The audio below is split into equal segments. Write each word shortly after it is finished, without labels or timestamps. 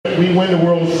we win the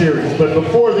World Series. But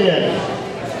before then,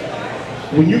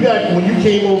 when you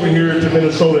came over here to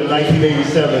Minnesota in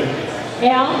 1987.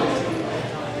 Al,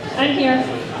 I'm here.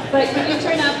 But can you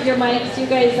turn up your mics? You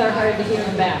guys are hard to hear in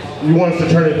the back. You want us to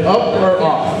turn it up or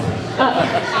off? Up.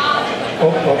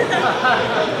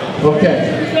 Oh. Okay.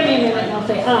 Just give me a minute and I'll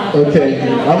say up. Okay.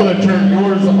 I'm going to turn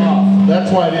yours off. That's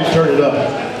why I didn't turn it up.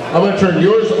 I'm going to turn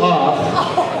yours off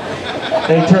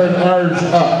and turn ours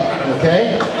up.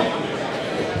 Okay?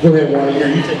 Go ahead, Juan. Here,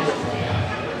 you take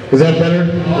it. Is that better?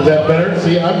 Is that better?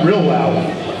 See, I'm real loud.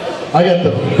 I got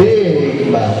the big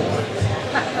mouth.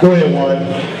 Go ahead, Juan.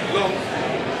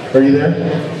 Are you there?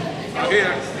 I'm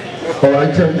here. All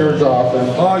right, turn yours off.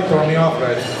 Oh, you turned me off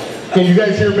already. Can you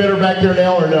guys hear better back there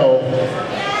now or no?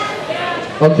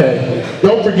 Okay.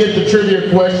 Don't forget the trivia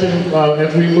question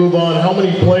as we move on. How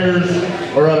many players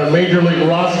are on a major league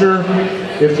roster?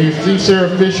 If you see Sarah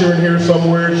Fisher in here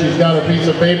somewhere, she's got a piece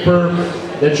of paper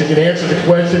that you can answer the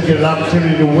question, get an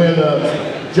opportunity to win a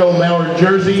Joe Mauer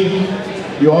jersey.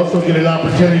 You also get an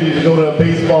opportunity to go to a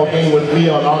baseball game with me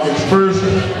on August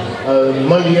 1st.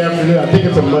 Monday afternoon, I think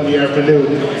it's a Monday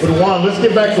afternoon. But Juan, let's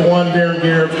get back to Juan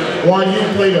Berenguer. Juan, you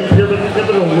played a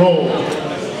pivotal role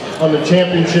on the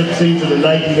championship season in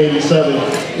 1987.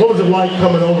 What was it like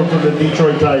coming over from the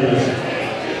Detroit Tigers?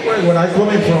 Well, when I come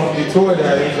in from Detroit,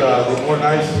 it's more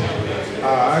nice.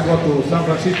 I go to San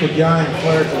Francisco Giants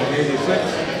first in '86,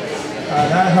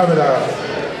 and I have a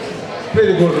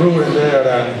pretty good rule in there, and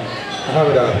I have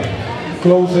a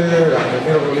closer and the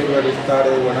middle reliever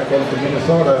started. When I come to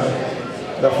Minnesota,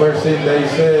 the first thing they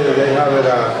say, they have it,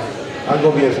 I'm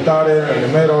going to be a starter in the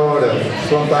middle, and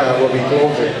sometimes I'm going to be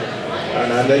closer.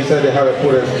 And they said they have to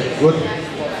put a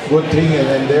good thing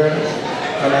in there.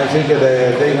 And I think that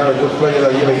they have a good player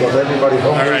that year because everybody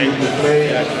hungry to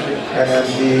play. And then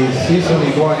the season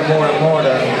is going more and more, and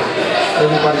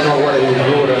everybody knows what he's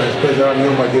good, and especially on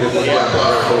you might get a good job.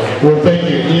 Well, thank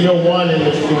you. You know, Juan, and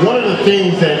one of the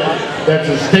things that's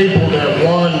a staple that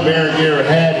Juan Berenguer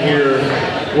had here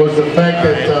was the fact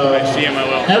that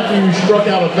after you struck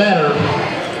out a batter,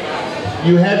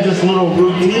 you had this little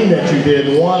routine that you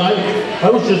did. Juan, I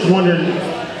was just wondering,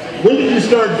 when did you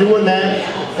start doing that?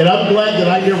 And I'm glad that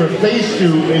I never faced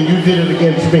you and you did it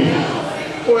against me.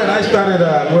 Well, I started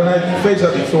when I faced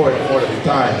Detroit more than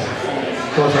times.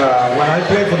 Because when I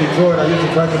played for Detroit, I used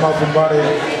to try to out somebody.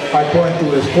 I point to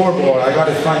the scoreboard. I got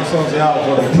to find something out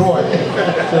for Detroit.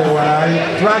 So when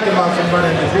I track him out somebody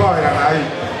in Detroit, and I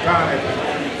kind of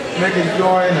make it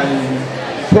join and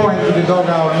point to the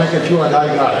dugout and making sure that I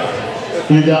got it.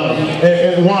 You got him.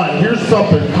 And Juan, here's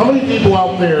something. How many people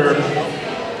out there,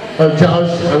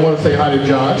 Josh, I want to say hi to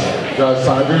Josh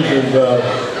Saunders, and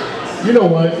you know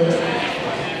what?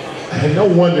 No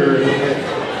wonder,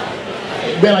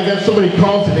 man, I got so many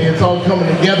calls today, it's all coming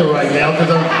together right now,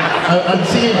 because I'm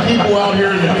seeing people out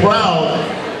here in the crowd.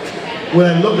 When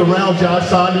I look around, Josh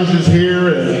Saunders is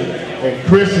here, and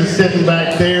Chris is sitting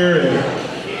back there,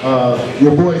 and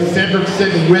your boy Cedric's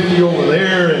sitting with you over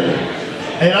there,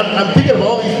 and I'm thinking of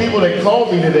all these people that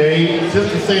called me today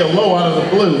just to say hello out of the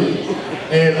blue.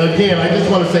 And again, I just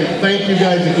want to say thank you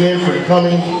guys again for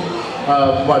coming.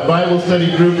 My Bible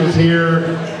study group is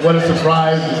here. What a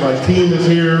surprise. My team is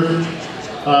here.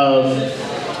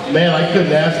 Man, I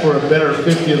couldn't ask for a better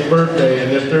 50th birthday.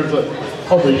 And if there's the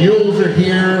Yules are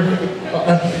here.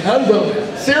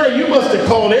 Sarah, you must have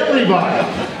called everybody.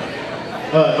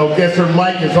 I guess her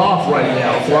mic is off right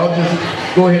now, so I'll just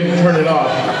go ahead and turn it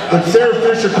off. But Sarah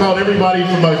Fisher called everybody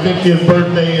for my 50th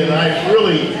birthday, and I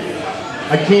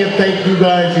can't thank you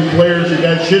guys, you players. You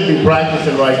guys should be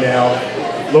practicing right now.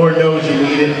 Lord knows you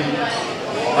need it.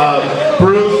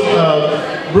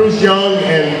 Bruce Young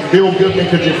and Bill Goodman,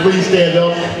 could you please stand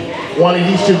up? One of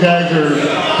these two guys are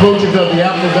coaches of the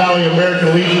Apple Valley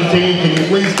American Legion team. Can you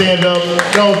please stand up?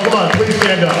 No, come on, please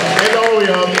stand up. Stand all the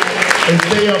way up and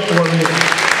stay up for me.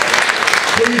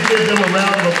 Please give them a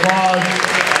round of applause.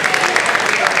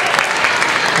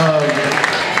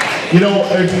 You know,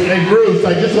 hey Bruce,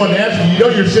 I just wanted to ask you, you know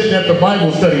you're sitting at the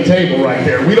Bible study table right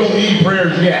there. We don't need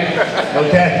prayers yet,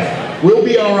 okay? We'll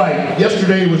be all right.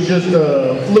 Yesterday was just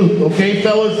a fluke, okay,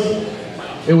 fellas?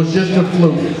 It was just a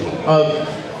fluke.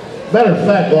 Matter of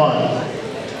fact, Juan,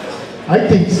 I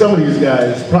think some of these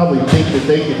guys probably think that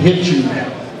they can hit you now.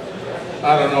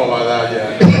 I don't know about that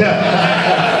yet.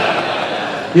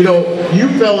 You know, you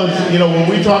fellas, you know, when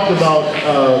we talked about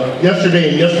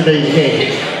yesterday and yesterday's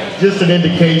game, just an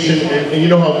indication, and you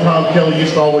know how Tom Kelly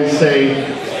used to always say,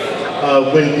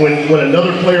 when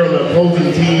another player on the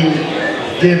opposing team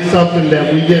did something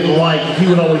that we didn't like, he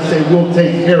would always say, we'll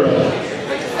take care of it.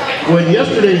 Well, in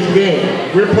yesterday's game,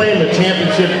 we're playing the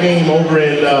championship game over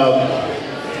in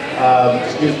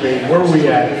excuse me, where are we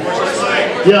at?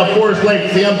 Yeah, Forest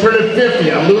Lake. See, I'm turning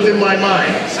 50. I'm losing my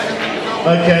mind.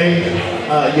 Okay,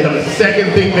 you have a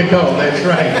second thing to go. That's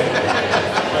right.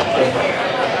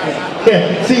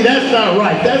 Yeah, see, that's not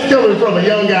right. That's coming from a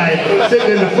young guy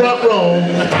sitting in the front row,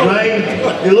 right?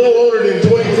 A little older than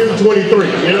 22, 23.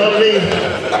 You know what I mean?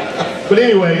 But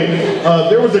anyway,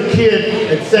 there was a kid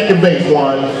at second base,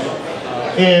 Juan,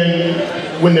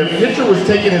 and when the pitcher was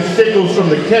taking his signals from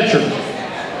the catcher,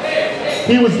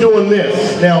 he was doing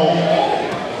this. Now,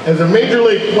 as a major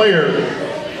league player,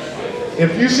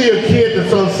 if you see a kid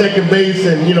that's on second base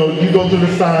and, you know, you go through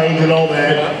the signs and all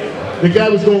that, the guy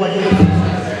was going like,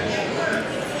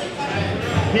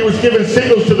 he was giving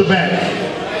signals to the batter.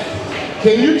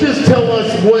 Can you just tell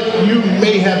us what you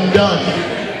may have done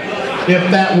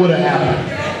if that would have happened?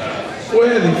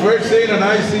 Well, the first thing that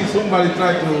I see somebody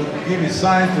try to give a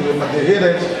sign to them at the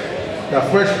hitters, the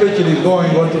first pitch is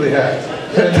going to the hat.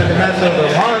 And the man said, the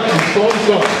heart is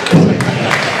so.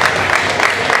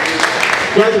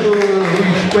 Try to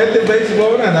respect the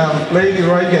baseball and play the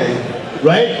right game.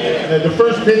 Right? The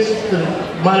first pitch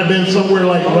might have been somewhere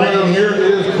like right in here. It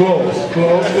is close.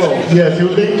 Yes, it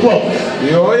was big close.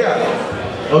 Oh yeah.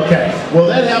 Okay. Well,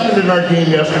 that happened in our game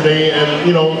yesterday, and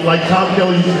you know, like Tom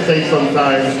Kelly used to say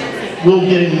sometimes, we'll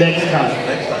get him next time.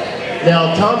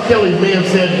 Now, Tom Kelly may have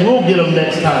said, we'll get him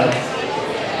next time.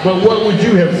 But what would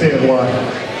you have said, Juan?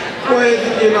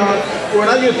 Well, you know, when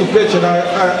I used to pitch it,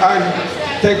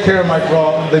 I take care of my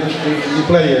the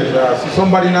players.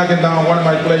 Somebody knocking down one of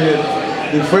my players,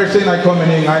 the first thing I come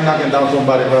in, I knocking down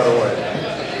somebody right away.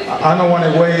 I don't want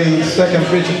to wait second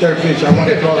pitch, third pitch. I want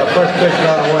to throw the first pitch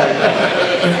right away.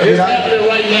 It's happening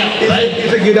right now, right?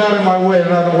 It's a get out of my way,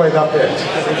 right away, that pitch.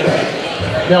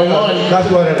 Now, Juan, that's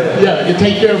what it is. Yeah, you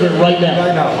take care of it right now.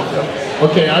 Right now.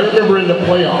 Okay, I remember in the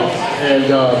playoffs, and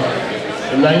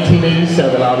in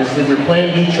 1987, obviously, we were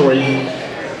playing Detroit.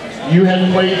 You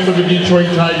had played for the Detroit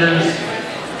Tigers.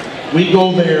 We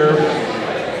go there.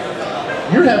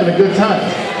 You're having a good time.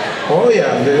 Oh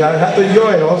yeah, I have to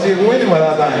enjoy it. Also, you're winning by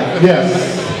that time. Yes.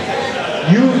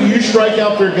 You strike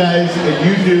out there, guys, and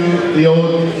you do the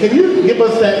old. Can you give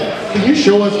us that? Can you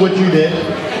show us what you did?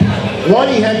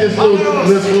 Juani had this little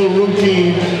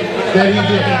routine that he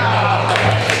did.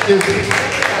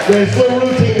 This little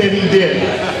routine that he did.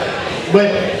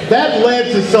 But that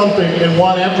led to something, and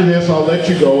Juan, after this, I'll let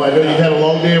you go. I know you've had a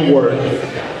long day of work.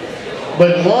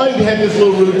 But Juan had this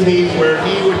little routine where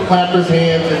he would clap his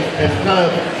hands and kind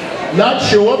of not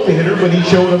show up the hitter, but he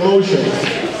showed emotions.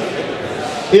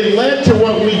 It led to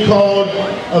what we called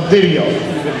a video.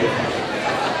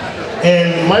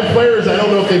 And my players, I don't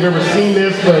know if they've ever seen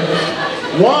this, but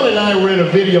Juan and I were in a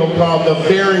video called the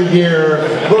Berenguer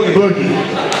Boogie.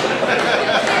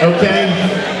 Okay?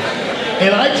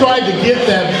 And I tried to get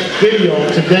that video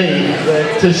today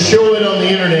to show it on the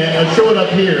internet, and show it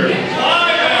up here.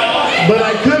 But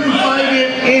I couldn't find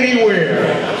it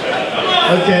anywhere.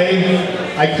 Okay?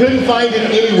 I couldn't find it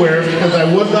anywhere because I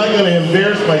was not going to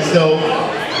embarrass myself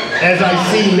as I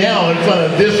see now in front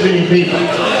of this many people.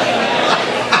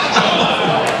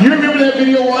 You remember that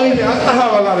video, Juan? Yeah, I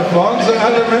have a lot of fun. So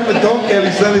I remember Tom Kelly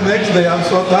said the next day, I'm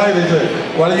so tired. He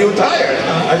said, "Why are you tired?"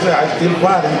 I said, "I still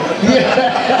party."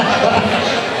 Yeah.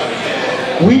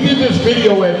 We did this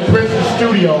video at Prince's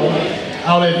studio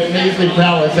out at Paisley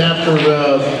Palace after it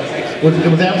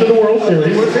was after the World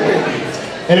Series.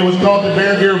 And it was called the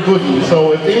Berenguer Boogie.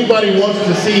 So if anybody wants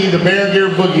to see the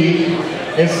Berenguer Boogie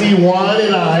and see Juan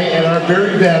and I at our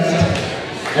very best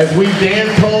as we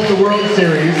dance home the World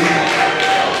Series.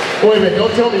 Oh, wait a minute,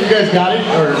 don't tell me you guys got it?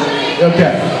 Or,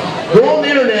 okay. Go on the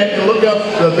internet and look up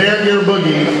the Berenguer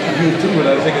Boogie. You too, but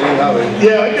I think you have it.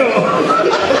 Yeah, I know.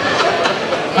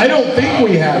 I don't think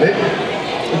we have it.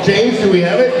 James, do we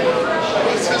have it?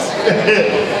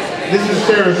 This is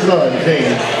Sarah's son,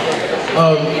 James.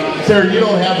 Sarah, you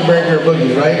don't have the Berenguer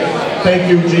Boogie, right? Thank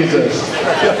you, Jesus.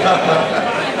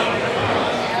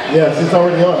 Yes, it's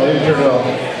already on. I didn't turn it off.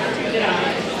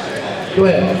 Go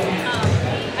ahead.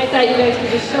 I thought you guys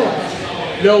could just show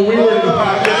us. No, we were.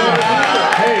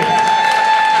 Hey.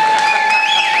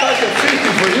 That's a 50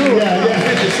 for you.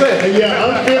 Yeah,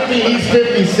 I'm 50, he's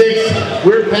 56.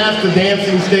 We're past the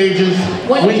dancing stages.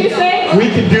 What did you say? We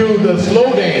can do the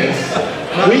slow dance.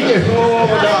 We can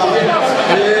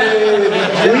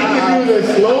do the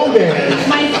slow dance.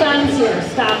 My son's here.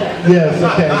 Stop it. Yes,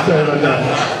 okay, sorry about that.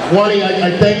 Juani,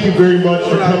 I thank you very much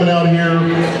for coming out here.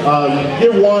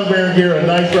 Give Juan Berenguer a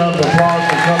nice round of applause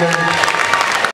for coming.